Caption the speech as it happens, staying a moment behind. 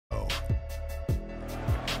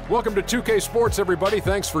Welcome to 2K Sports, everybody.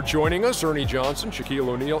 Thanks for joining us. Ernie Johnson, Shaquille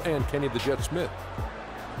O'Neal, and Kenny the Jet Smith.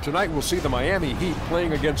 Tonight we'll see the Miami Heat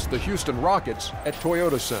playing against the Houston Rockets at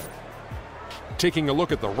Toyota Center. Taking a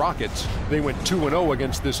look at the Rockets, they went 2-0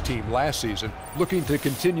 against this team last season, looking to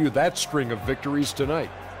continue that string of victories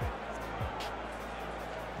tonight.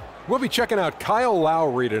 We'll be checking out Kyle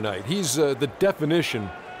Lowry tonight. He's the definition,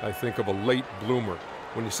 I think, of a late bloomer.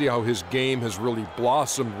 When you see how his game has really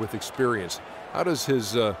blossomed with experience. How does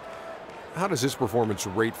his performance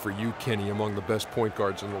rate for you, Kenny, among the best point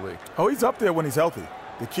guards in the league? Oh, he's up there when he's healthy.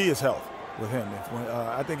 The key is health with him.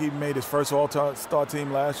 I think he made his first All-Star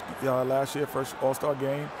team last year, first All-Star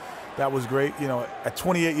game. That was great. You know, at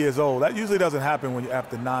 28 years old, that usually doesn't happen when you're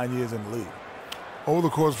after 9 years in the league. Over the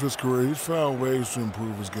course of his career, he's found ways to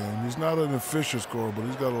improve his game. He's not an efficient scorer, but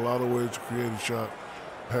he's got a lot of ways to create a shot.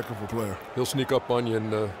 Heck of a player. He'll sneak up on you and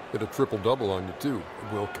get a triple-double on you, too,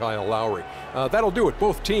 will Kyle Lowry. That'll do it.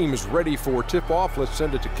 Both teams ready for tip-off. Let's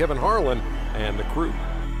send it to Kevin Harlan and the crew.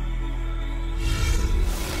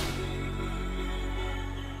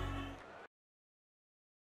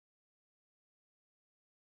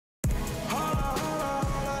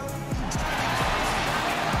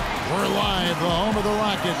 We're live, the home of the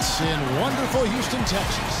Rockets in wonderful Houston,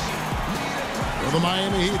 Texas. For the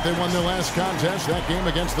Miami Heat, they won their last contest, that game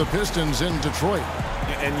against the Pistons in Detroit.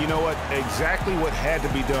 And you know what? Exactly what had to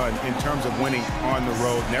be done in terms of winning on the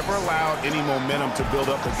road. Never allowed any momentum to build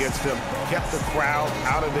up against them. Kept the crowd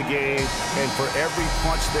out of the game, and for every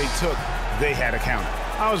punch they took, they had a counter.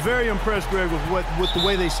 I was very impressed, Greg, with the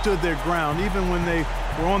way they stood their ground, even when they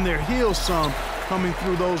were on their heels some, coming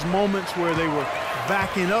through those moments where they were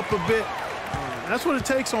backing up a bit. That's what it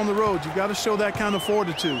takes on the road. You've got to show that kind of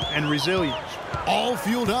fortitude and resilience. All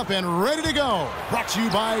fueled up and ready to go. Brought to you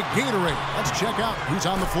by Gatorade. Let's check out who's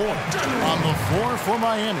on the floor. On the floor for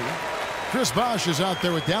Miami, Chris Bosh is out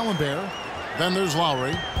there with Dalembert. Then there's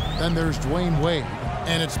Lowry. Then there's Dwayne Wade.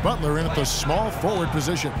 And it's Butler in at the small forward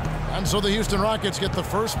position. And so the Houston Rockets get the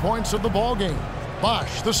first points of the ball game.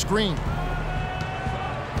 Bosh, the screen.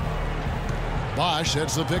 Bosh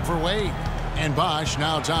sets the pick for Wade. And Bosh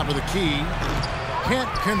now top of the key. Can't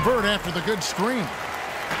convert after the good screen.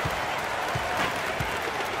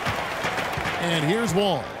 And here's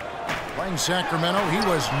Wall. Playing Sacramento, he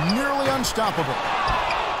was nearly unstoppable.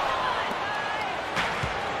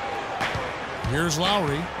 Here's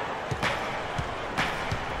Lowry.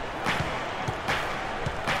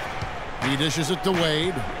 He dishes it to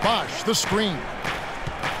Wade. Bosh, the screen.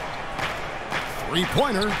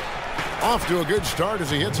 Three-pointer. Off to a good start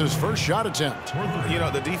as he hits his first shot attempt. You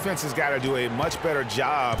know, the defense has got to do a much better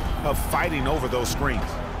job of fighting over those screens.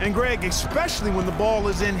 And, Greg, especially when the ball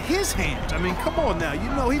is in his hands. I mean, come on now. You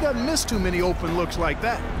know he doesn't miss too many open looks like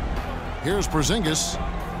that. Here's Porzingis.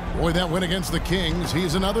 Boy, that win against the Kings.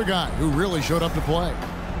 He's another guy who really showed up to play.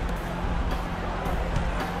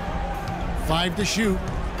 5 to shoot.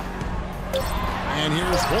 And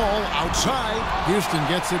here's Wall outside. Houston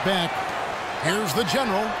gets it back. Here's the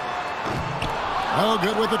general. Oh,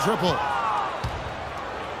 good with the triple.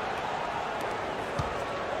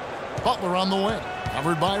 Butler on the wing.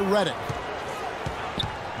 Covered by Redick.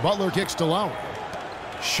 Butler kicks to Lowry.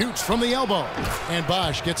 Shoots from the elbow. And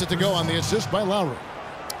Bosh gets it to go on the assist by Lowry.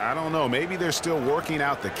 I don't know. Maybe they're still working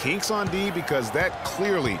out the kinks on D because that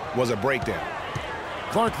clearly was a breakdown.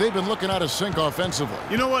 Clark, they've been looking out of sync offensively.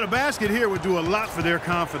 You know what? A basket here would do a lot for their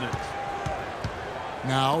confidence.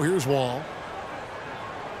 Now, here's Wall.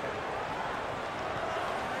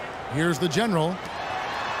 Here's the general.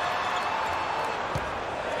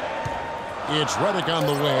 It's Redick on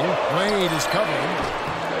the way. Wade is covering.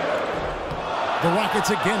 The Rockets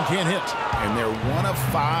again can't hit. And they're 1 of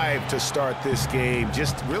 5 to start this game.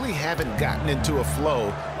 Just really haven't gotten into a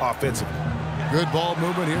flow offensively. Good ball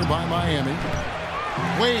movement here by Miami.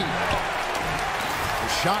 Wade. The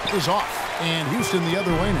shot is off. And Houston the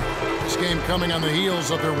other way now. This game coming on the heels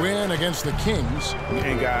of their win against the Kings.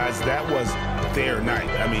 And, guys, that was their night.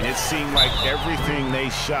 I mean, it seemed like everything they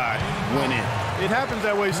shot went in. It happens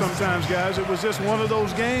that way sometimes, guys. It was just one of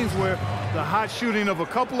those games where the hot shooting of a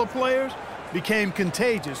couple of players became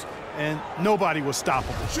contagious, and nobody was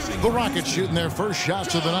stoppable. The Rockets shooting their first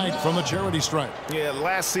shots of the night from the charity stripe. Yeah,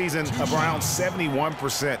 last season, around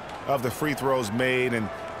 71% of the free throws made, and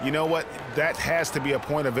you know what? That has to be a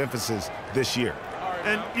point of emphasis this year.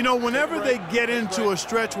 And, you know, whenever they get into a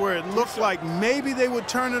stretch where it looked like maybe they would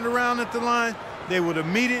turn it around at the line, they would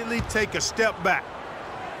immediately take a step back.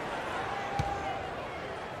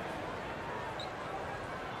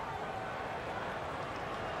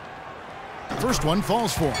 First one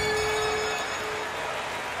falls for him.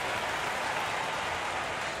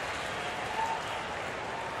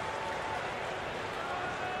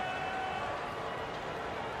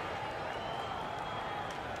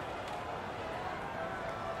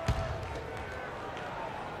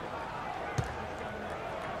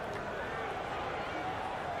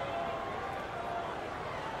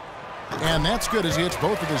 And that's good as he hits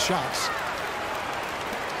both of his shots.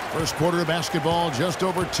 First quarter of basketball, just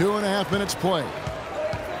over 2.5 minutes played.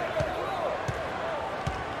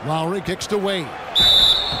 Lowry kicks to Wade.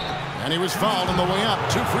 And he was fouled on the way up.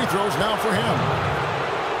 2 free throws now for him.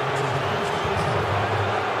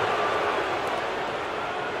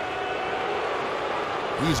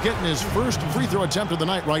 He's getting his first free throw attempt of the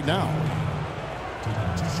night right now.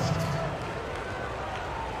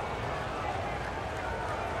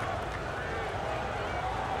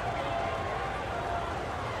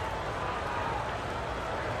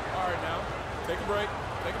 All right, now, take a break.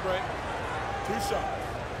 Take a break. 2 shots.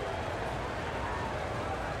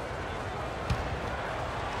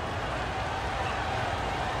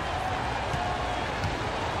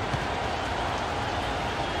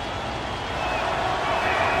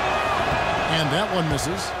 And that one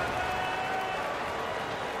misses.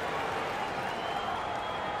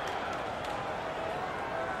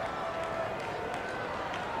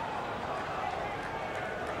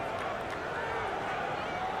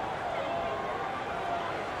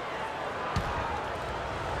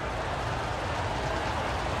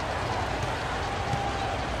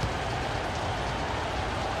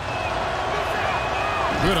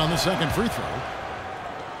 Good on the second free throw.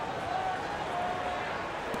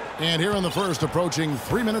 And here in the first, approaching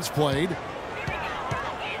 3 minutes played.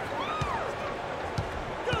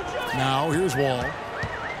 Now here's Wall.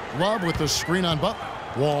 Love with the screen on Butler.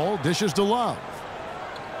 Wall dishes to Love.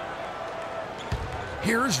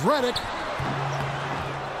 Here's Redick.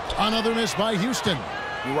 Another miss by Houston.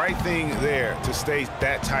 Right thing there to stay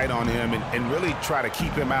that tight on him and really try to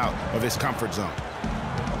keep him out of his comfort zone.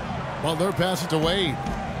 Butler passes to Wade.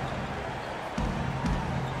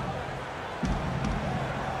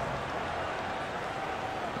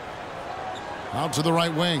 Out to the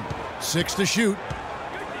right wing. 6 to shoot.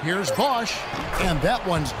 Here's Bosch. And that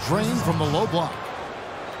one's drained from the low block.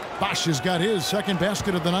 Bosch has got his second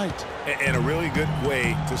basket of the night. And a really good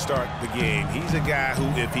way to start the game. He's a guy who,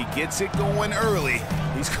 if he gets it going early,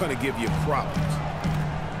 he's going to give you problems.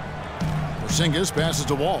 Porzingis passes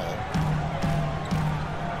to Wall.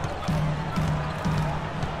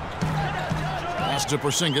 Pass to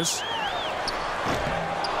Porzingis.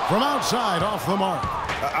 From outside, off the mark.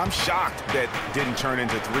 I'm shocked that didn't turn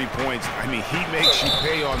into 3 points. I mean, he makes you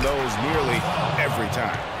pay on those nearly every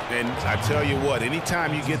time. And I tell you what,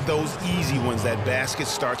 anytime you get those easy ones, that basket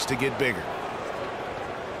starts to get bigger.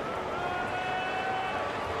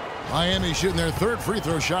 Miami shooting their third free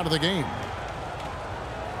throw shot of the game.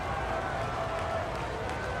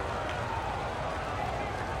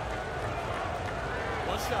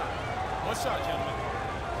 One shot, gentlemen.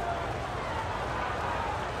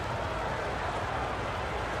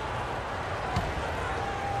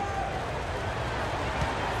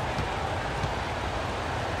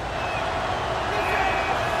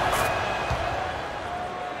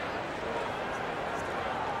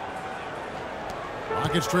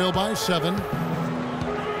 Rockets trail by 7.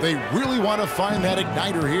 They really want to find that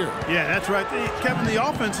igniter here. Yeah, that's right. Kevin, the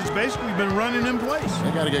offense has basically been running in place.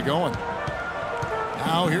 They got to get going.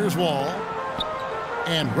 Now here's Wall.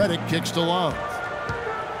 And Redick kicks to Love.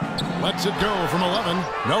 Lets it go from 11.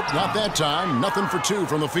 Nope, not that time. Nothing for 2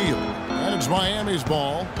 from the field. And it's Miami's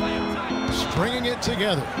ball. Stringing it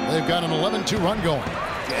together. They've got an 11-2 run going.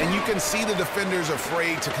 And you can see the defenders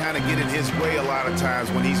afraid to kind of get in his way a lot of times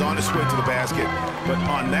when he's on his way to the basket. But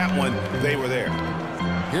on that one, they were there.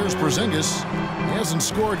 Here's Porzingis. He hasn't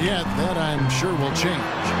scored yet. That, I'm sure, will change.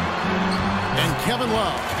 And Kevin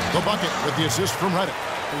Love, the bucket with the assist from Redick.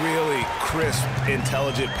 Really crisp,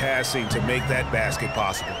 intelligent passing to make that basket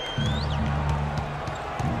possible.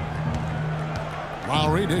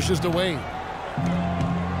 Lowry dishes to Wade.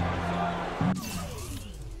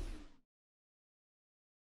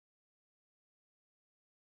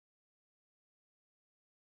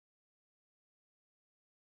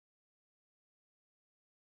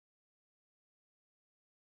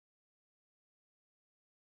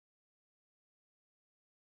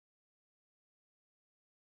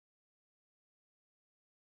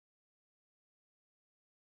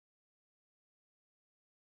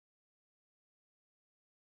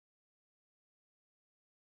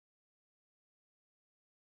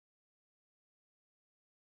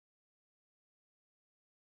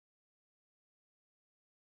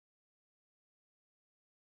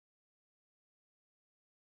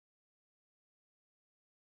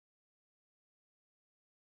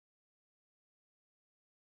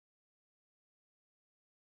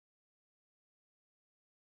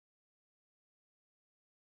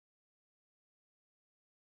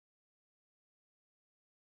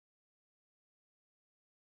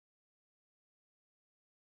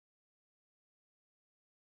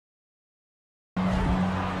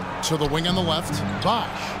 To the wing on the left, Bosh.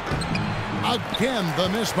 Again, the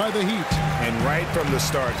miss by the Heat. And right from the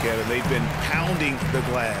start, Kevin, they've been pounding the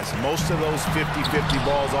glass. Most of those 50-50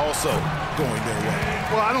 balls also going their way.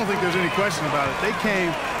 Well, I don't think there's any question about it. They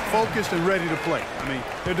came focused and ready to play. I mean,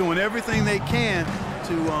 they're doing everything they can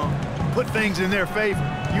to put things in their favor.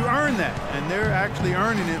 You earn that, and they're actually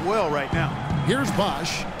earning it well right now. Here's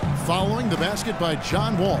Bosh following the basket by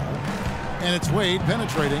John Wall. And it's Wade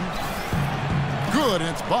penetrating. Good, and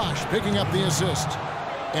it's Bosh picking up the assist.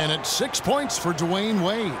 And it's 6 points for Dwayne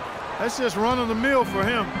Wade. That's just run-of-the-mill for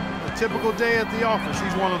him. A typical day at the office.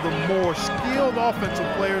 He's one of the more skilled offensive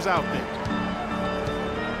players out there.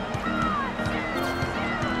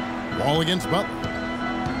 Ball against Butler.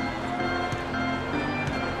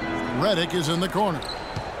 Redick is in the corner.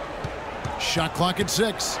 Shot clock at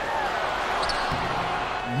 6.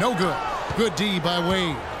 No good. Good D by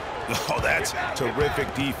Wade. Oh, that's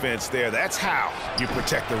terrific defense there. That's how you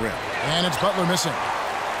protect the rim. And it's Butler missing.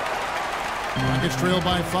 Rockets trail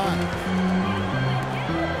by 5.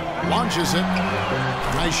 Launches it.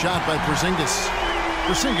 Nice shot by Porzingis.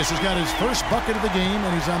 Porzingis has got his first bucket of the game,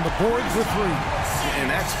 and he's on the board for 3. And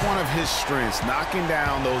that's one of his strengths, knocking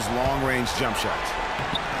down those long-range jump shots.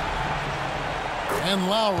 And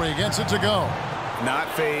Lowry gets it to go.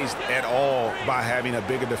 Not fazed at all by having a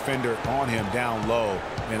bigger defender on him down low,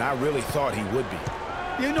 and I really thought he would be.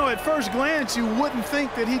 You know, at first glance, you wouldn't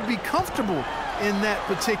think that he'd be comfortable in that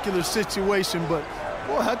particular situation, but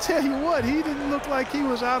boy, I tell you what, he didn't look like he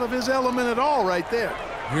was out of his element at all right there.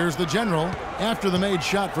 Here's the general after the made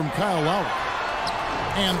shot from Kyle Lowry.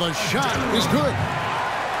 And the shot is good.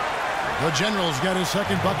 The general's got his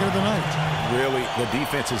second bucket of the night. Really, the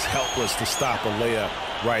defense is helpless to stop a layup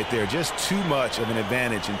right there. Just too much of an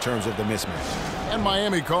advantage in terms of the mismatch. And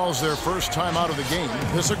Miami calls their first time out of the game.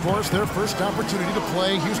 This, of course, their first opportunity to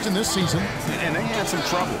play Houston this season. And they had some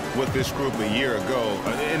trouble with this group a year ago.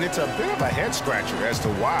 And it's a bit of a head-scratcher as to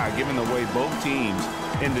why, given the way both teams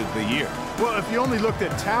ended the year. Well, if you only looked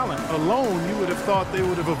at talent alone, you would have thought they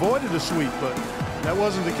would have avoided a sweep, but that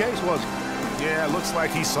wasn't the case, was it? Yeah, it looks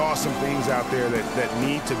like he saw some things out there that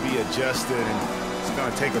need to be adjusted, and he's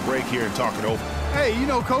going to take a break here and talk it over. Hey, you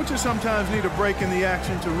know, coaches sometimes need a break in the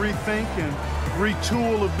action to rethink and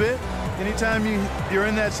retool a bit. Anytime you're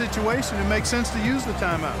in that situation, it makes sense to use the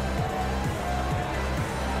timeout.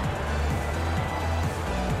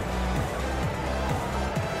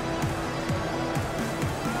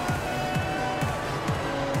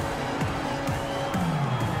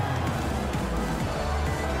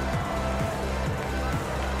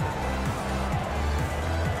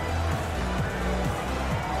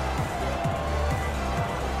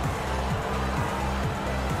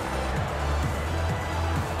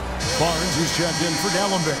 Barnes is checked in for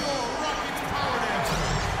Dallenberg.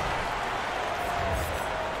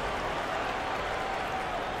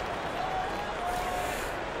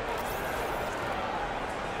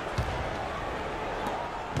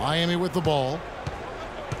 Miami with the ball.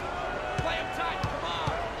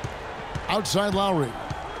 Outside Lowry.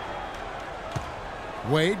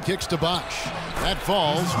 Wade kicks to Bosh. That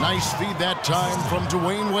falls. Nice feed that time from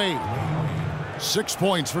Dwayne Wade. 6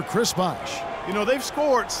 points for Chris Bosh. You know, they've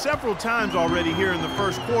scored several times already here in the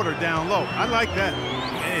first quarter down low. I like that.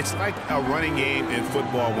 It's like a running game in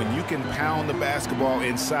football. When you can pound the basketball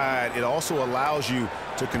inside, it also allows you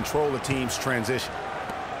to control the team's transition.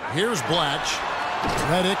 Here's Blatch.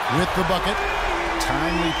 Redick with the bucket.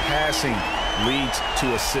 Timely passing leads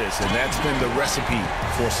to assists, and that's been the recipe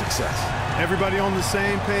for success. Everybody on the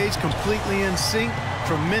same page, completely in sync.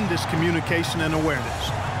 Tremendous communication and awareness.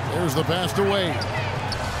 There's the pass to Wade.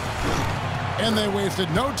 And they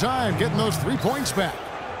wasted no time getting those 3 points back.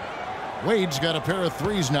 Wade's got a pair of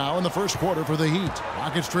threes now in the first quarter for the Heat.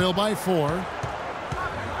 Rockets trail by 4.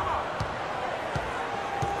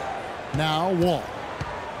 Now Wall.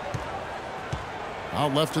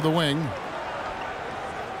 Out left to the wing.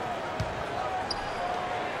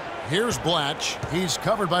 Here's Blatch. He's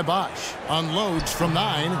covered by Bosh. Unloads from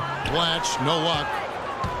 9. Blatch, no luck.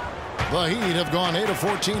 The Heat have gone 8 of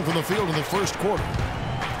 14 from the field in the first quarter.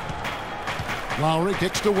 Lowry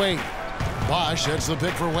kicks to Wade. Bosh heads the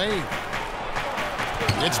pick for Wade.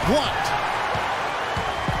 It's blocked.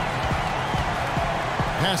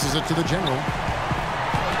 Passes it to the general.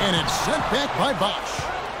 And it's sent back by Bosh.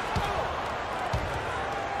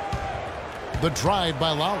 The drive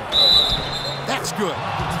by Lowry. That's good.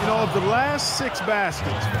 You know, of the last 6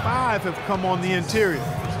 baskets, 5 have come on the interior.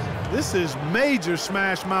 This is major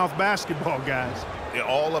smash mouth basketball, guys.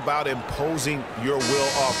 All about imposing your will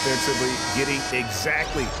offensively, getting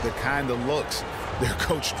exactly the kind of looks their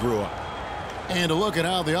coach drew up. And a look at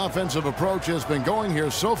how the offensive approach has been going here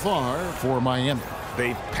so far for Miami.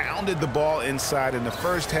 They pounded the ball inside in the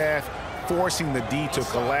first half, forcing the D to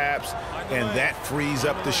collapse, and that frees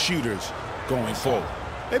up the shooters going forward.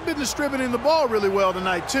 They've been distributing the ball really well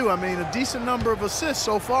tonight, too. I mean, a decent number of assists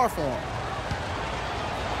so far for them.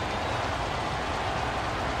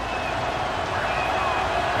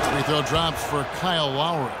 Free throw drops for Kyle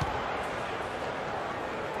Lowry.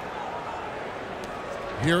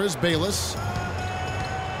 Here is Bayless.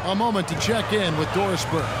 A moment to check in with Doris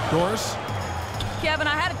Burke. Doris? Kevin,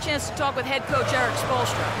 I had a chance to talk with head coach Eric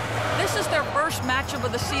Spoelstra. This is their first matchup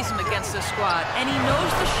of the season against this squad, and he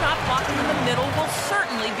knows the shot blocking in the middle will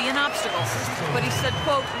certainly be an obstacle. But he said,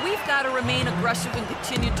 quote, "We've got to remain aggressive and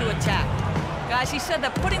continue to attack." Guys, he said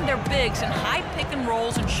that putting their bigs in high pick and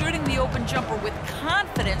rolls and shooting the open jumper with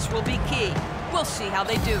confidence will be key. We'll see how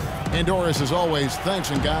they do. And Doris, as always, thanks.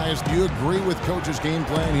 And guys, do you agree with Coach's game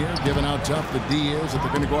plan here, given how tough the D is that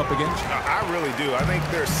they're going to go up against? I really do. I think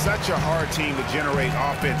they're such a hard team to generate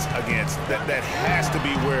offense against. That has to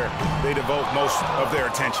be where they devote most of their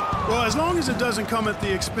attention. Well, as long as it doesn't come at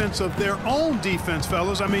the expense of their own defense,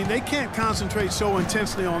 fellas. I mean, they can't concentrate so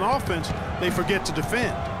intensely on offense, they forget to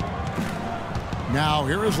defend. Now,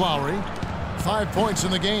 here is Lowry. 5 points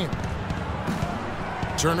in the game.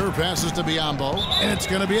 Turner passes to Biyombo, and it's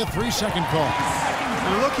going to be a 3-second call.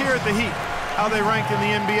 And look here at the Heat, how they ranked in the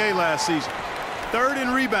NBA last season. 3rd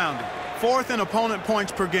in rebounding, 4th in opponent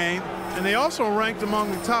points per game, and they also ranked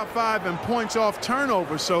among the top 5 in points off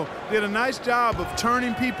turnovers. So they did a nice job of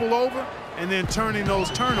turning people over and then turning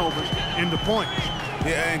those turnovers into points.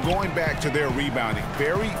 Yeah, and going back to their rebounding,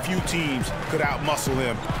 very few teams could outmuscle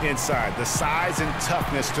them inside. The size and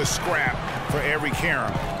toughness to scrap for every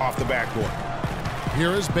carom off the backboard.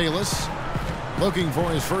 Here is Bayless, looking for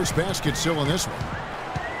his first basket still in this one.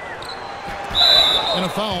 And a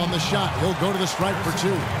foul on the shot. He'll go to the stripe for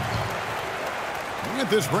 2. At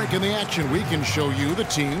this break in the action, we can show you the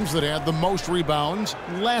teams that had the most rebounds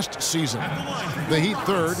last season. The Heat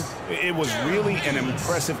 3rd. It was really an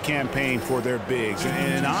impressive campaign for their bigs.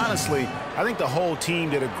 And honestly, I think the whole team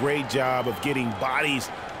did a great job of getting bodies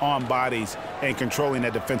on bodies and controlling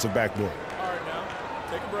that defensive backboard. All right, now,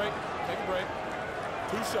 take a break. Take a break.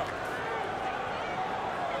 2 shots.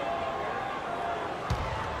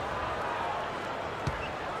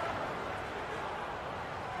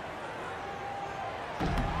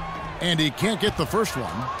 And he can't get the first one.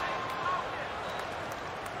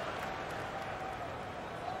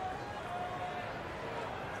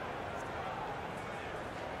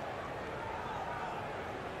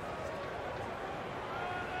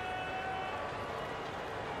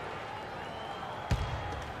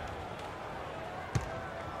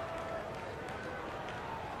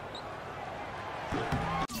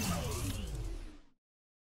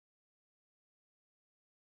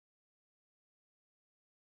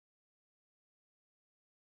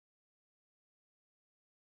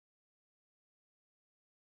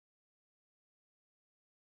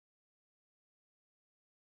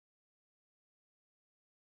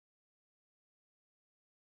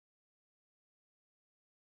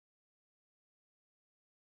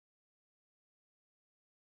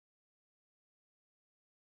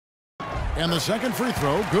 And the second free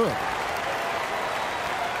throw, good.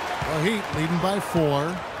 The Heat leading by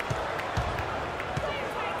 4.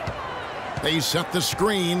 They set the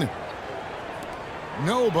screen.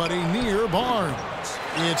 Nobody near Barnes.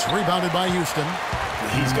 It's rebounded by Houston.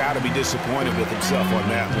 He's got to be disappointed with himself on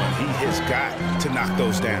that one. He has got to knock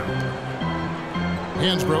those down.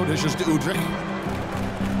 Hansbrough dishes to Udrih.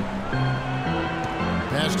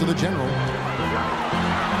 Pass to the general.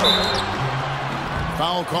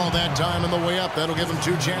 Foul call that time on the way up. That'll give him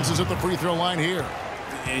 2 chances at the free throw line here.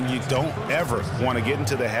 And you don't ever want to get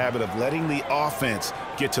into the habit of letting the offense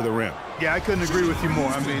get to the rim. Yeah, I couldn't agree with you more.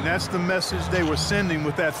 I mean, that's the message they were sending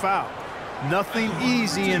with that foul. Nothing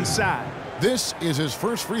easy inside. This is his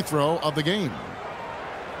first free throw of the game.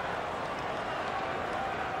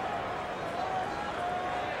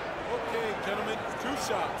 Okay, gentlemen, 2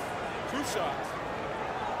 shots. 2 shots.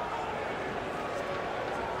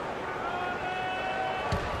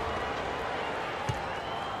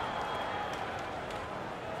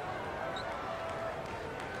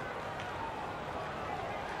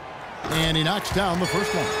 And he knocks down the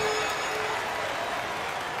first one.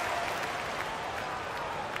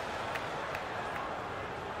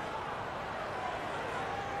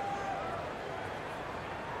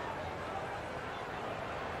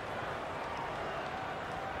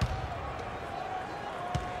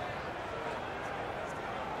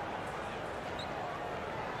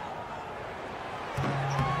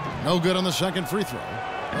 No good on the second free throw.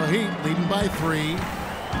 The Heat leading by 3.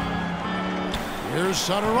 Here's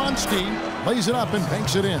Satoransky. Lays it up and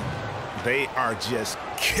banks it in. They are just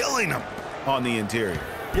killing them on the interior.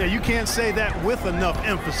 Yeah, you can't say that with enough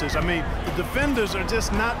emphasis. I mean, the defenders are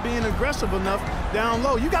just not being aggressive enough down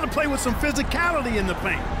low. You got to play with some physicality in the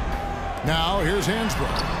paint. Now here's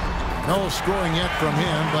Hansbrough. No scoring yet from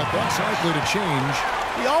him, but that's likely to change.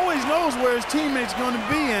 He always knows where his teammate's going to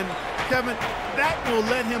be, and Kevin, that will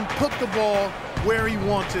let him put the ball where he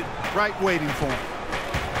wants it, right waiting for him.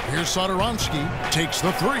 Here's Satoransky, takes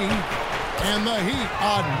the 3, and the Heat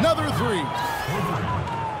another 3.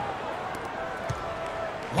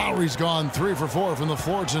 Lowry's gone 3 for 4 from the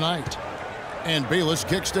floor tonight. And Bayless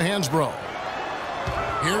kicks to Hansbrough.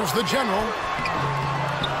 Here's the general.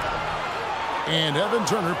 And Evan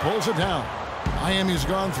Turner pulls it down. Miami's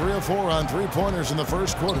gone 3 of 4 on 3-pointers in the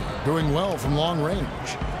first quarter, doing well from long range.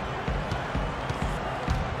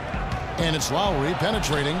 And it's Lowry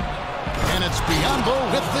penetrating. And it's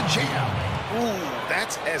Biyombo with the jam. Ooh,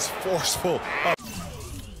 that's as forceful.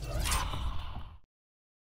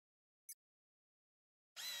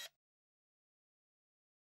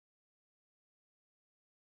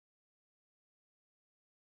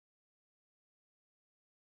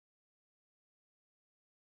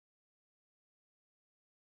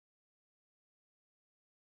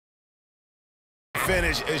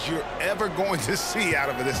 Finish as you're ever going to see out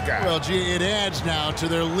of this guy. Well, gee, it adds now to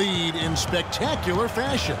their lead in spectacular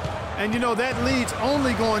fashion. And, you know, that lead's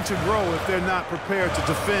only going to grow if they're not prepared to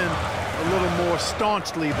defend a little more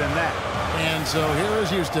staunchly than that. And so here is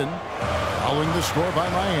Houston, following the score by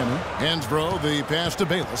Miami. Hansbrough, the pass to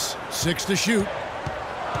Bayless. 6 to shoot.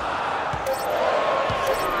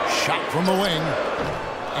 Shot from the wing.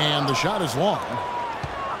 And the shot is long.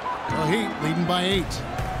 The Heat leading by 8.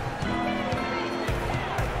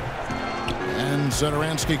 And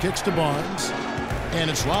Satoransky kicks to Barnes. And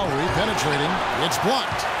it's Lowry penetrating. It's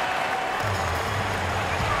blocked.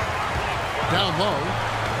 Down low.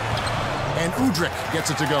 And Udrih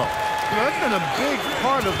gets it to go. You know, that's been a big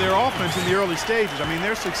part of their offense in the early stages. I mean,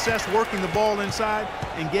 their success working the ball inside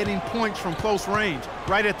and getting points from close range,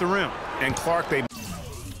 right at the rim. And Clark, they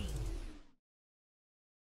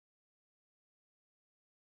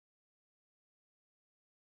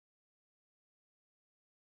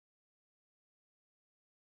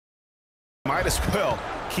might as well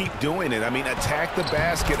keep doing it. I mean, attack the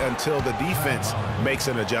basket until the defense makes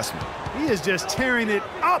an adjustment. He is just tearing it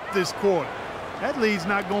up this quarter. That lead's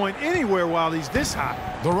not going anywhere while he's this hot.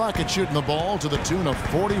 The Rockets shooting the ball to the tune of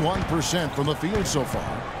 41% from the field so far.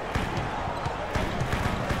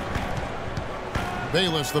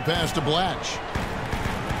 Bayless the pass to Blatch.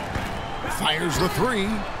 Fires the 3.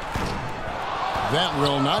 That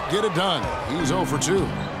will not get it done. He's 0 for 2.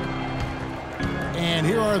 And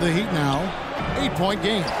here are the Heat now. 8-point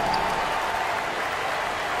game.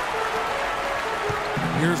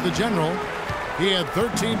 Here's the general. He had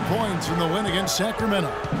 13 points in the win against Sacramento.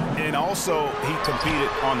 And also, he competed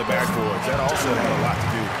on the backboards. That also had a lot to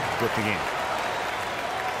do with the game.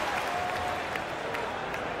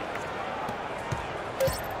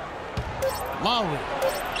 Lowry.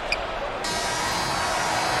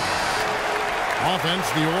 Offense,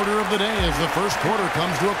 the order of the day as the first quarter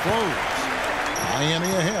comes to a close. Miami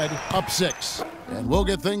ahead, up 6. And we'll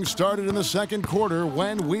get things started in the second quarter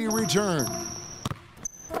when we return.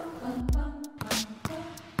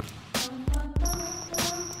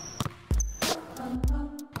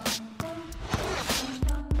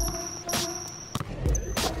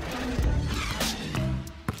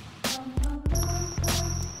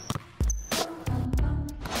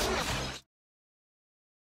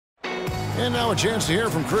 And now a chance to hear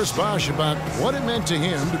from Chris Bosh about what it meant to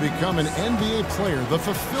him to become an NBA player, the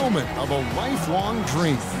fulfillment of a lifelong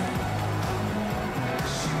dream.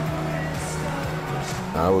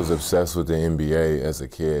 I was obsessed with the NBA as a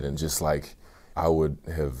kid, and just like I would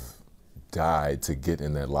have died to get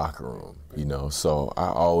in that locker room, you know. So I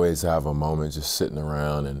always have a moment just sitting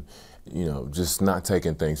around and, you know, just not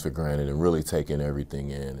taking things for granted and really taking everything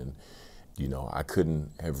in. And, you know, I couldn't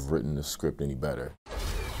have written the script any better.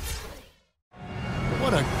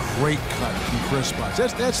 What a great cut from Chris Bosh.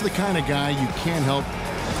 That's the kind of guy you can't help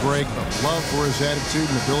brag but love for his attitude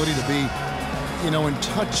and ability to be, you know, in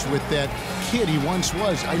touch with that kid he once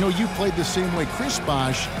was. I know you played the same way. Chris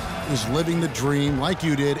Bosh is living the dream like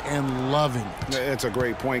you did and loving it. That's a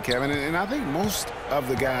great point, Kevin. And I think most of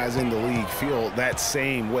the guys in the league feel that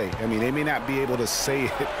same way. I mean, they may not be able to say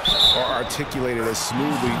it or articulate it as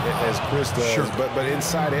smoothly as Chris does, sure, but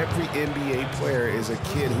inside every NBA player is a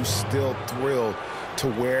kid who's still thrilled to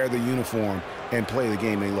wear the uniform and play the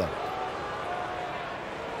game they love.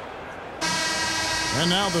 And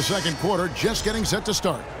now the second quarter just getting set to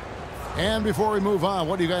start. And before we move on,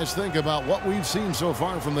 what do you guys think about what we've seen so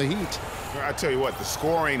far from the Heat? I tell you what, the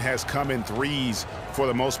scoring has come in threes for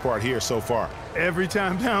the most part here so far. Every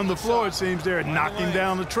time down the floor, it seems they're knocking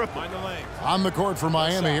down the triple. On the court for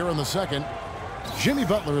Miami here in the second, Jimmy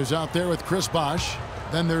Butler is out there with Chris Bosh.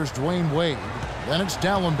 Then there's Dwayne Wade. Then it's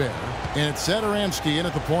Dalembert. And it's Satoransky in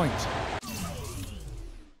at the point.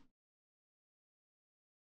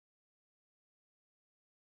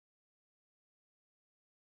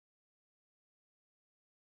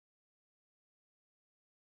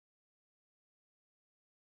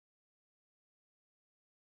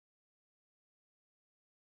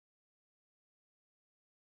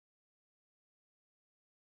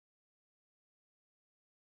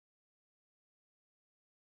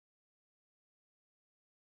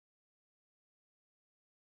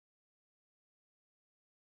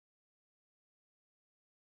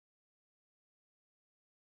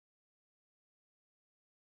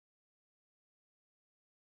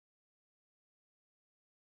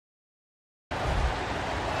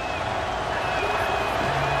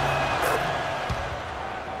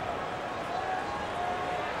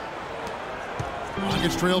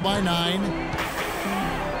 Rockets trail by 9.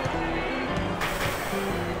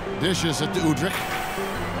 Dishes it to Udrih.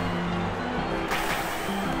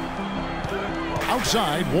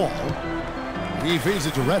 Outside, Wall. He feeds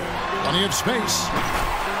it to Reddick. Plenty of space.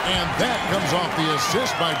 And that comes off the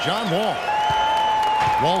assist by John Wall.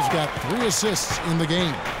 Wall's got 3 assists in the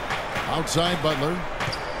game. Outside, Butler.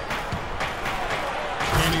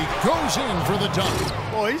 And he goes in for the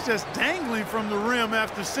dunk. Boy, he's just dangling from the rim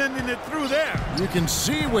after sending it through there. You can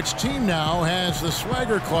see which team now has the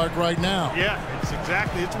swagger Clark right now. Yeah, it's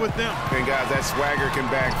with them. And guys, that swagger can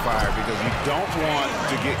backfire because you don't want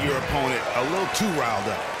to get your opponent a little too riled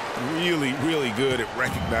up. Really, really good at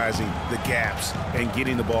recognizing the gaps and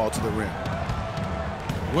getting the ball to the rim.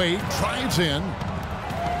 Wade drives in.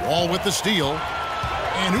 Wall with the steal.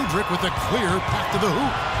 And Udrih with the clear back to the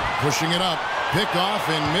hoop. Pushing it up. Pick off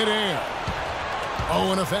in midair.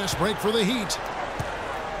 Oh, and a fast break for the Heat.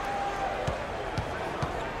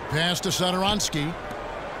 Pass to Satoransky.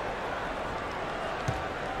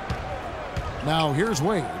 Now here's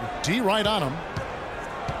Wade. D right on him.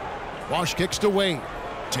 Bosh kicks to Wade.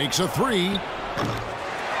 Takes a 3.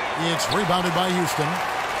 It's rebounded by Houston.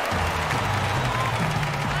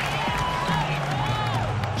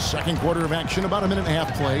 Second quarter of action, about a minute and a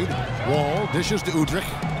half played. Wall dishes to Udrih.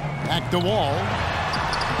 Back to Wall.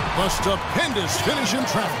 A stupendous finish in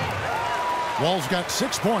traffic. Wall's got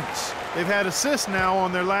 6 points. They've had assists now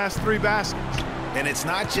on their last 3 baskets. And it's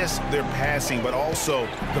not just their passing, but also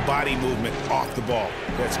the body movement off the ball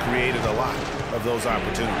that's created a lot of those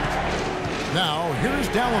opportunities. Now, here's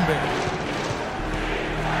Dalembert.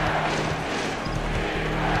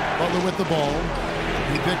 Butler with the ball.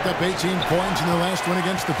 He picked up 18 points in the last one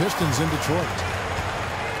against the Pistons in Detroit.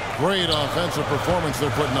 Great offensive performance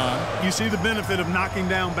they're putting on. You see the benefit of knocking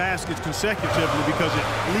down baskets consecutively because it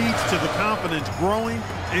leads to the confidence growing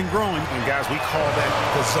and growing. And guys, we call that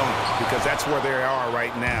the zone because that's where they are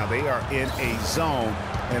right now. They are in a zone,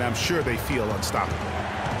 and I'm sure they feel unstoppable.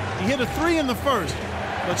 He hit a 3 in the first,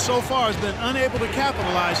 but so far has been unable to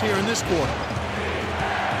capitalize here in this quarter.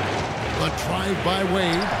 A drive by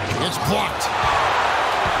Wade. It's blocked.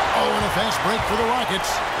 Oh, and a fast break for the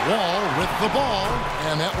Rockets. Wall with the ball,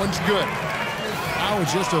 and that one's good. Now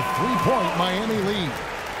it's just a 3-point Miami lead.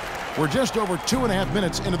 We're just over 2.5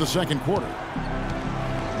 minutes into the second quarter.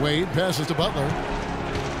 Wade passes to Butler.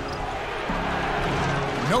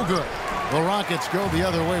 No good. The Rockets go the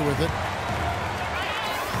other way with it.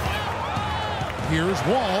 Here's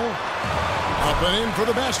Wall. Up and in for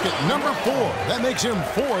the basket. Number 4. That makes him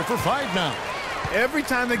 4 for 5 now. Every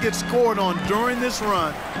time they get scored on during this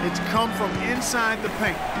run, it's come from inside the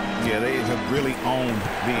paint. Yeah, they have really owned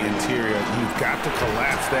the interior. You've got to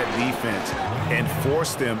collapse that defense and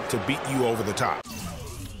force them to beat you over the top.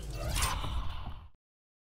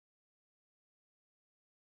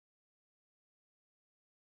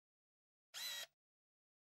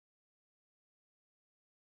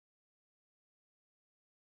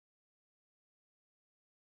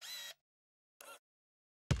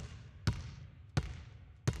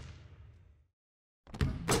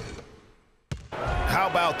 How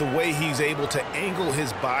about the way he's able to angle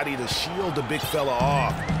his body to shield the big fella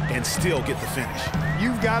off and still get the finish?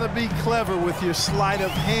 You've got to be clever with your sleight of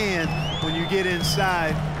hand when you get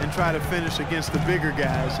inside and try to finish against the bigger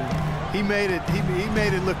guys. And he made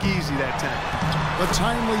it look easy that time. The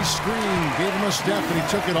timely screen gave him a step, and he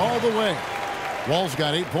took it all the way. Wall's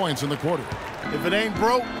got 8 points in the quarter. If it ain't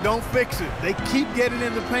broke, don't fix it. They keep getting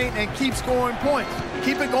in the paint and keep scoring points.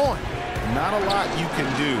 Keep it going. Not a lot you can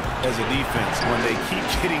do as a defense when they keep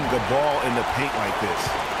getting the ball in the paint like this.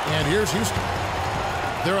 And here's Houston.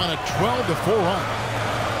 They're on a 12-4 run.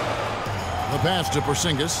 The pass to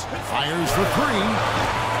Porzingis. Fires for three.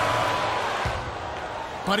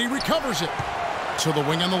 But he recovers it. To the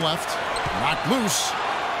wing on the left. Knocked loose.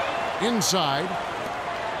 Inside.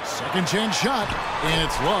 Second chance shot. And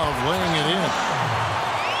it's Love laying it in.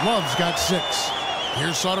 Love's got 6.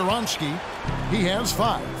 Here's Satoransky. He has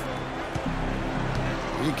 5.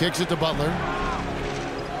 He kicks it to Butler.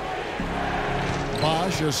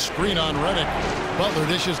 Bosh, a screen on Redick. Butler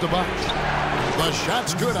dishes to Bosh. The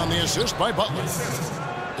shot's good on the assist by Butler.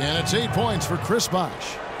 And it's 8 points for Chris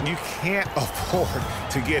Bosh. You can't afford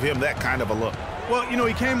to get him that kind of a look. Well, you know,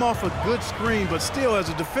 he came off a good screen, but still, as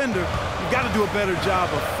a defender, you got to do a better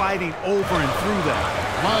job of fighting over and through that.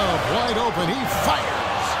 Love wide open. He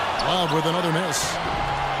fires. Love with another miss.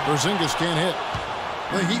 Porzingis can't hit.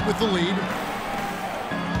 The Heat with the lead.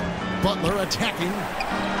 Butler attacking.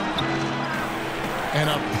 And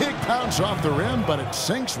a big bounce off the rim, but it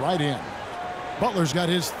sinks right in. Butler's got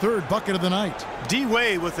his 3rd bucket of the night.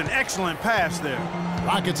 D-Wade with an excellent pass there.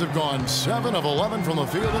 Rockets have gone 7 of 11 from the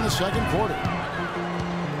field in the second quarter.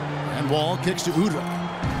 And Wall kicks to Udrih.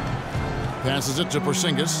 Passes it to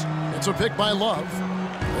Porzingis. It's a pick by Love.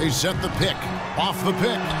 They set the pick. Off the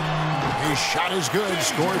pick. His shot is good.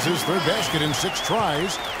 Scores his 3rd basket in 6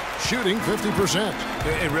 tries. Shooting 50%.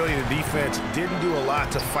 And really, the defense didn't do a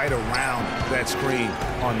lot to fight around that screen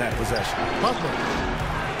on that possession. Butler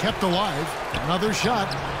kept alive. Another shot.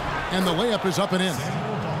 And the layup is up and in.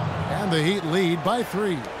 And the Heat lead by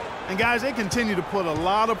 3. And, guys, they continue to put a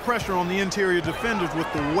lot of pressure on the interior defenders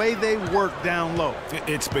with the way they work down low.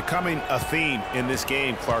 It's becoming a theme in this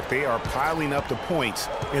game, Clark. They are piling up the points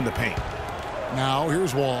in the paint. Now,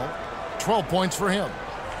 here's Wall. 12 points for him.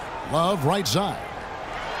 Love right side.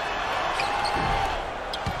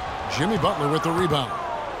 Jimmy Butler with the rebound.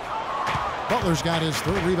 Butler's got his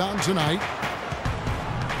 3rd rebound tonight.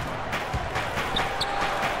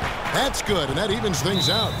 That's good, and that evens things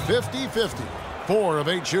out. 50-50. 4 of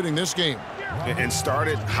 8 shooting this game. And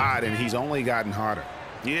started hot, and he's only gotten hotter.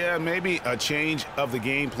 Yeah, maybe a change of the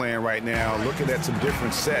game plan right now, looking at some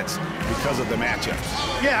different sets because of the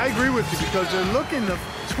matchups. Yeah, I agree with you because they're looking to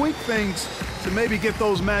tweak things to maybe get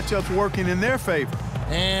those matchups working in their favor.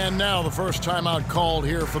 And now the first timeout called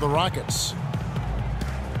here for the Rockets.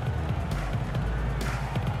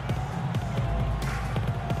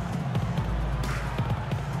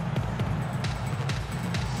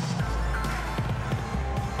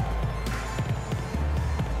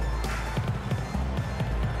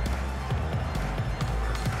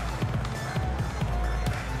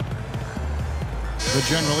 The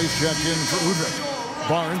general, he's checked in for Udrih.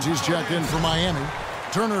 Barnes, he's checked in for Miami.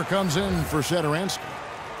 Turner comes in for Satoransky.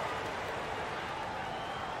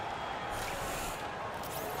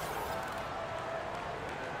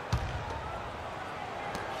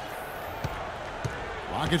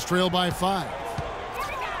 Rockets trail by 5.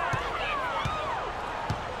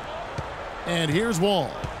 And here's Wall.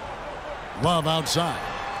 Love outside.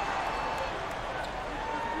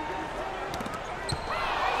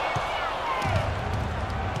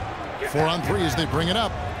 Four on 3 as they bring it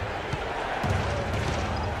up.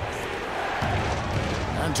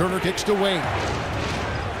 And Turner kicks to Wade.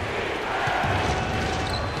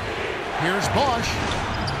 Here's Bosh.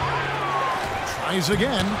 Tries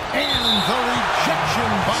again. And the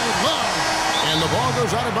rejection by Love. And the ball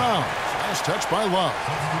goes out of bounds. Last touch by Love.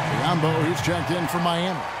 Biyombo, he's checked in for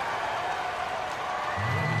Miami.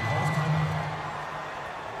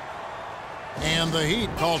 And the Heat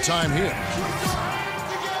call time here.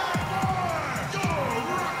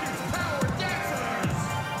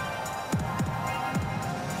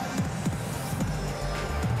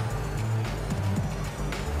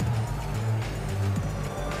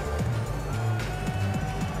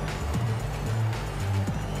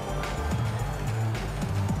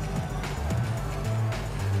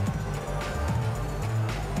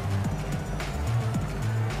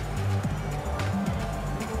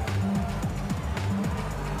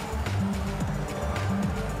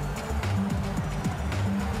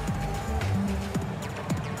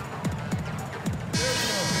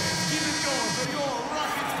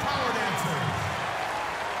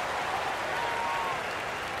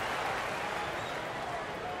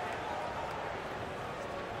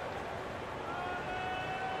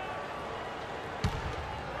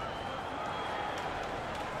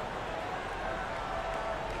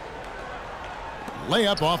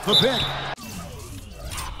 Layup off the pick.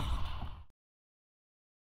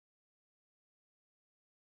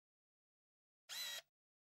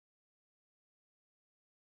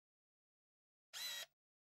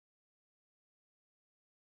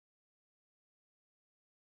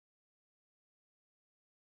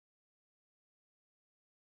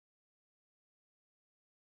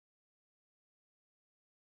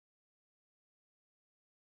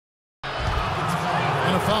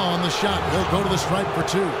 And a foul on the shot. He'll go to the stripe for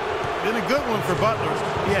 2. Been a good one for Butler.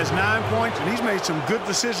 He has 9 points, and he's made some good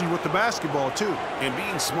decisions with the basketball, too. And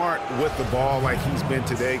being smart with the ball like he's been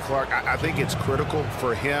today, Clark, I think it's critical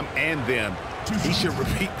for him and them. He should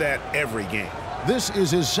repeat that every game. This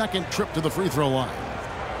is his second trip to the free throw line.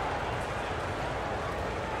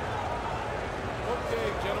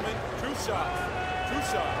 Okay, gentlemen, 2 shots. 2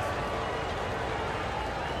 shots.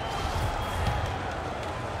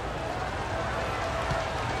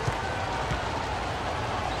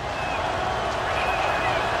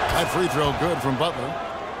 That free throw good from Butler.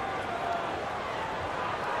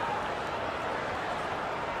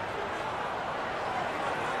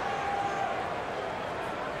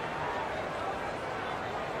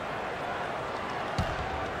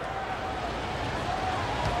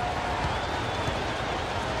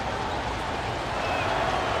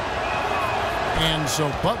 And so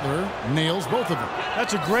Butler nails both of them.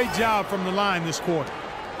 That's a great job from the line this quarter.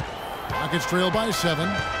 Rockets trail by 7.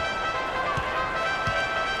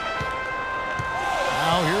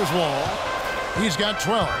 Now here's Wall. He's got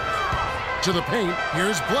 12. To the paint.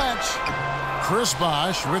 Here's Bletch. Chris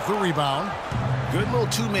Bosh with the rebound. Good little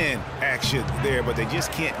 2-man action there, but they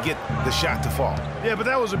just can't get the shot to fall. Yeah, but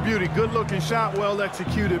that was a beauty. Good-looking shot,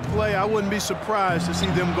 well-executed play. I wouldn't be surprised to see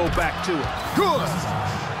them go back to it. Good.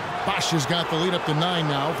 Bosh has got the lead up to 9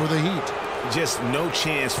 now for the Heat. Just no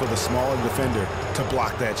chance for the smaller defender to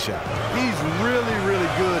block that shot. He's really, really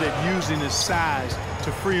good at using his size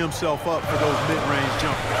to free himself up for those mid-range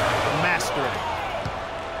jumpers. Master it.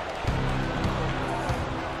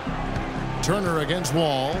 Turner against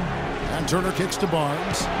Wall. And Turner kicks to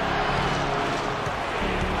Barnes.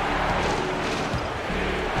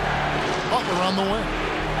 Butler on the wing.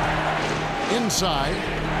 Inside.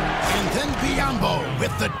 And then Biyombo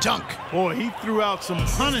with the dunk. Boy, he threw out some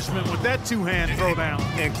punishment with that 2-hand throwdown.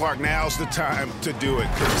 And Clark, now's the time to do it.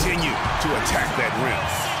 Continue to attack that rim.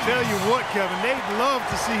 Tell you what, Kevin, they'd love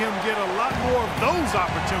to see him get a lot more of those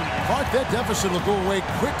opportunities. Clark, that deficit will go away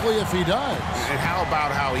quickly if he does. And how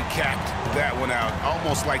about how he capped that one out?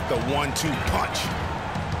 Almost like the 1-2 punch.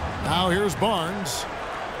 Now here's Barnes.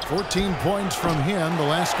 14 points from him the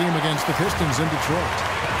last game against the Pistons in Detroit.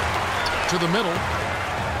 To the middle.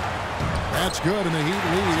 That's good, and the Heat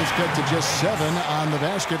lead is cut to just 7 on the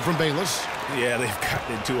basket from Bayless. Yeah, they've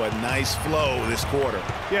gotten into a nice flow this quarter.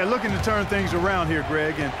 Yeah, looking to turn things around here,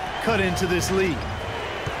 Greg, and cut into this lead.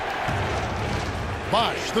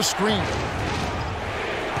 Bosh, the screen.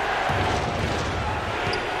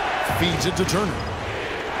 Feeds it to Turner.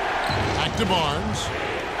 Back to Barnes.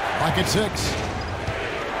 Back at 6.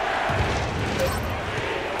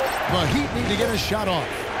 The Heat need to get a shot off.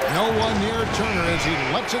 No one near Turner as he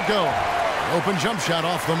lets it go. Open jump shot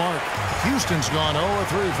off the mark. Houston's gone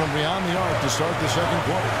 0-3 from beyond the arc to start the second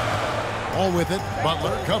quarter. All with it,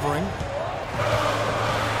 Butler covering.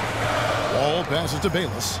 Wall passes to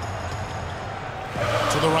Bayless.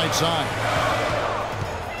 To the right side.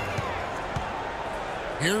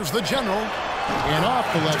 Here's the general. And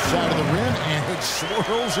off the left side of the rim, and it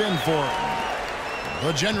swirls in for him.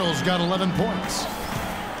 The general's got 11 points.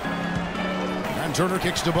 And Turner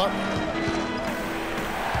kicks to Butler.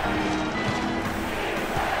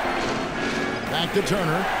 Back to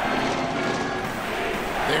Turner.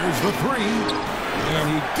 There's the 3. And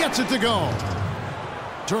he gets it to go.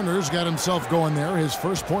 Turner's got himself going there. His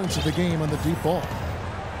first points of the game on the deep ball.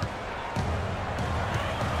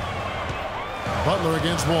 Butler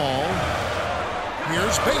against Wall.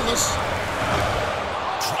 Here's Bayless.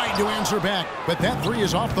 Tried to answer back, but that 3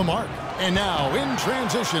 is off the mark. And now, in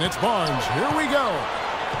transition, it's Barnes. Here we go.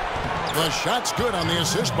 The shot's good on the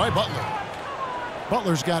assist by Butler.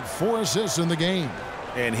 Butler's got 4 assists in the game.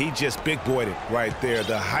 And he just big-boyed it right there.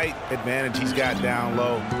 The height advantage he's got down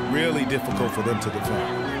low, really difficult for them to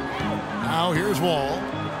defend. Now here's Wall.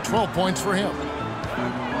 12 points for him.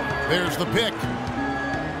 There's the pick.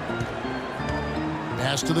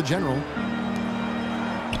 Pass to the general.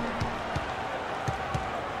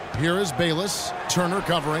 Here is Bayless. Turner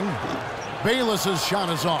covering. Bayless's shot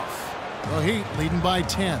is off. The Heat leading by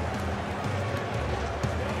 10.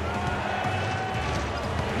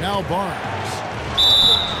 Now Barnes.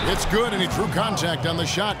 It's good, and he drew contact on the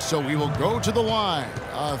shot, so he will go to the line.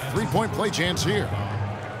 A 3-point play chance here.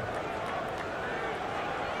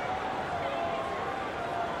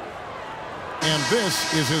 And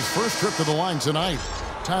this is his first trip to the line tonight.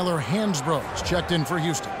 Tyler Hansbrough's checked in for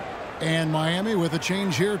Houston. And Miami with a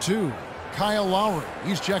change here, too. Kyle Lowry,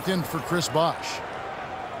 he's checked in for Chris Bosh.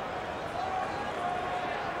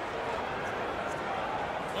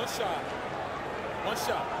 One shot. One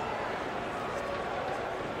shot.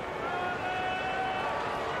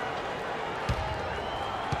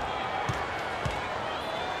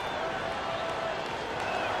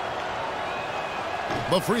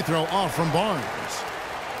 The free throw off from Barnes.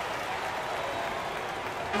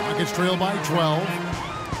 Rockets trail by 12.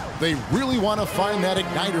 They really want to find that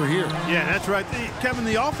igniter here. Yeah, that's right. Kevin,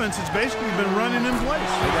 the offense has basically been running in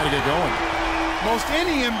place. They got to get going. Most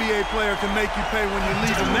any NBA player can make you pay when you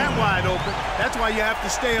leave them that wide open. That's why you have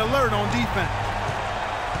to stay alert on defense.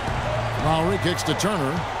 Lowry kicks to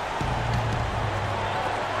Turner.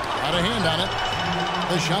 Got a hand on it.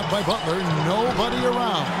 The shot by Butler. Nobody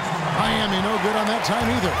around. Miami no good on that time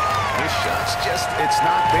either. His shot's just, it's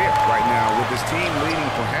not there right now. With his team leading,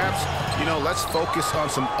 perhaps, you know, let's focus on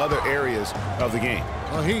some other areas of the game.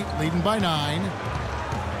 The Heat leading by 9.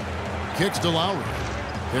 Kicks to Lowry.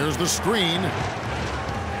 There's the screen.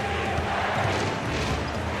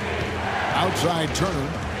 Outside Turner.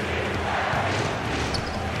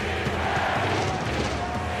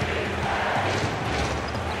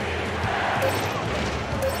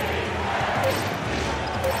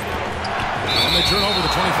 And they turn over the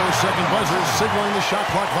 21st-second buzzer, signaling the shot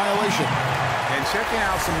clock violation. And checking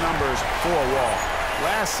out some numbers for Wall.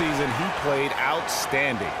 Last season, he played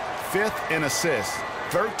outstanding. 5th in assists,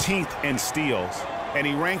 13th in steals, and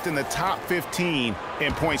he ranked in the top 15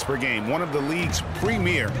 in points per game, one of the league's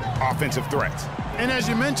premier offensive threats. And as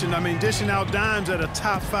you mentioned, I mean, dishing out dimes at a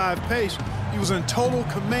top 5 pace, he was in total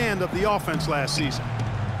command of the offense last season.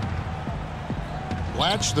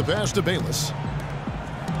 Latch the pass to Bayless.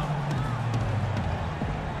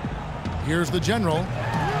 Here's the General.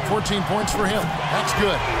 14 points for him. That's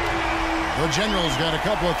good. The General's got a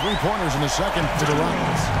couple of three-pointers in the second for the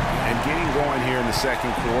Rockets. And getting going here in the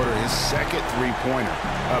second quarter, his second three-pointer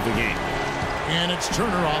of the game. And it's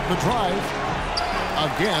Turner off the drive.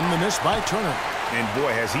 Again, the miss by Turner. And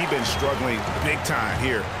boy, has he been struggling big time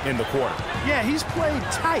here in the quarter. Yeah, he's played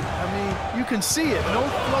tight. I mean, you can see it. No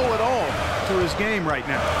flow at all to his game right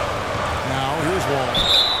now. Now, here's Wall.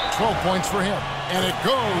 12 points for him. And it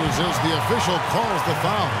goes as the official calls the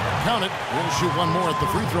foul. Count it. We'll shoot one more at the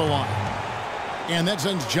free throw line. And that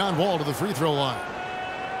sends John Wall to the free throw line.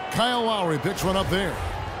 Kyle Lowry picks one up there.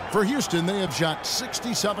 For Houston, they have shot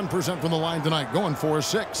 67% from the line tonight, going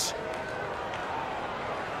 4-6.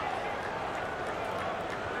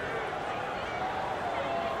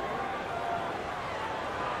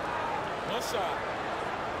 One shot.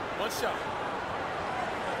 One shot.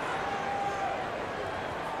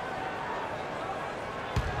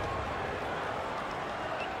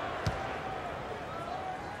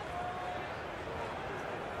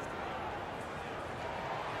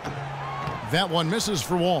 That one misses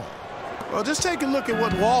for Wall. Well, just take a look at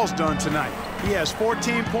what Wall's done tonight. He has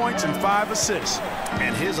 14 points and 5 assists.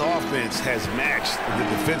 And his offense has matched the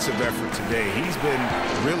defensive effort today. He's been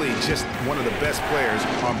really just one of the best players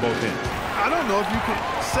on both ends. I don't know if you can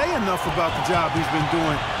say enough about the job he's been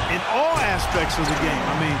doing in all aspects of the game.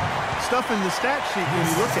 I mean, stuff in the stat sheet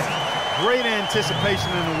when you look at it. Great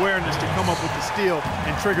anticipation and awareness to come up with the steal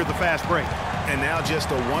and trigger the fast break. And now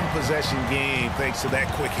just a one-possession game thanks to that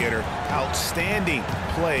quick hitter. Outstanding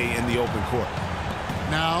play in the open court.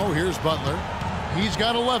 Now here's Butler. He's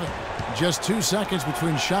got 11. Just 2 seconds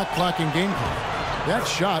between shot clock and game clock. That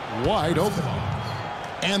shot wide open.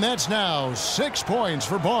 And that's now 6 points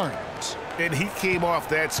for Barnes. And he came off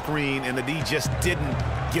that screen, and the D just didn't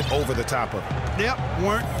get over the top of it. Yep,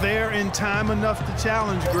 weren't there in time enough to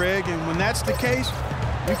challenge Greg. And when that's the case,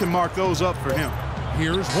 you can mark those up for him.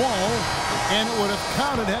 Here's Wall, and it would have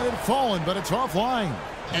counted had it fallen, but it's offline.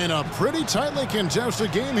 And a pretty tightly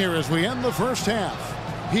contested game here as we end the first half.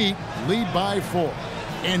 Heat lead by 4.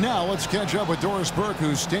 And now let's catch up with Doris Burke,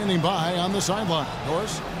 who's standing by on the sideline.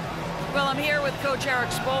 Doris? Well, I'm here with Coach Erik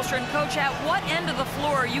Spoelstra. And, Coach, at what end of the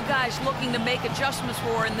floor are you guys looking to make adjustments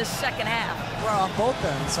for in this second half? Well, on both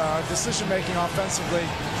ends. Decision-making offensively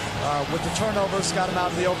with the turnovers, got him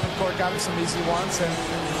out in the open court, got him some easy ones, and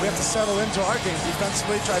we have to settle into our game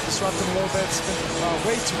defensively, try to disrupt him a little bit. It's been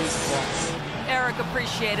way too easy for us. Erik,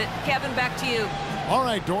 appreciate it. Kevin, back to you. All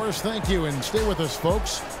right, Doris, thank you, and stay with us,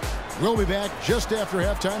 folks. We'll be back just after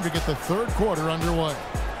halftime to get the third quarter underway.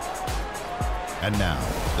 And now,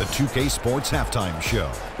 the 2K Sports Halftime Show.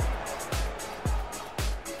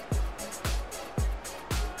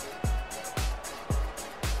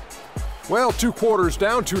 Well, 2 quarters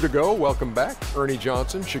down, 2 to go. Welcome back. Ernie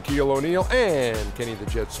Johnson, Shaquille O'Neal, and Kenny the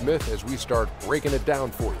Jet Smith as we start breaking it down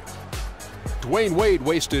for you. Dwayne Wade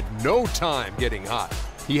wasted no time getting hot.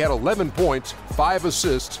 He had 11 points, 5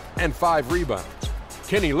 assists, and 5 rebounds.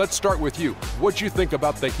 Kenny, let's start with you. What'd you think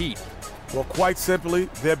about the Heat? Well, quite simply,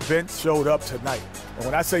 their bench showed up tonight. And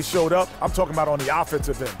when I say showed up, I'm talking about on the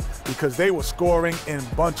offensive end because they were scoring in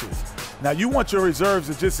bunches. Now, you want your reserves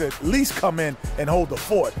to just at least come in and hold the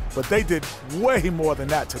fort, but they did way more than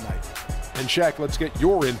that tonight. And Shaq, let's get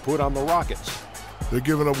your input on the Rockets. They're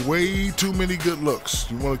giving up way too many good looks.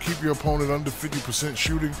 You want to keep your opponent under 50%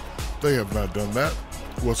 shooting? They have not done that.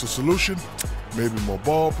 What's the solution? Maybe more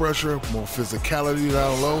ball pressure, more physicality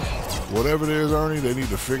down low. Whatever it is, Ernie, they need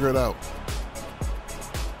to figure it out.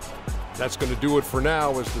 That's going to do it for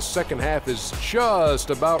now as the second half is just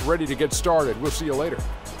about ready to get started. We'll see you later.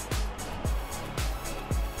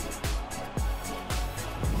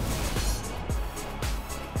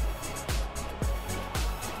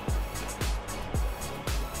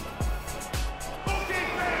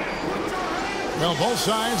 Well, both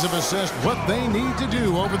sides have assessed what they need to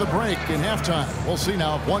do over the break in halftime. We'll see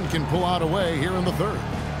now if one can pull out a way here in the third.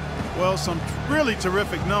 Well, some really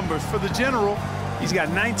terrific numbers. For the general, he's got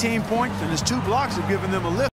 19 points, and his 2 blocks have given them a lift.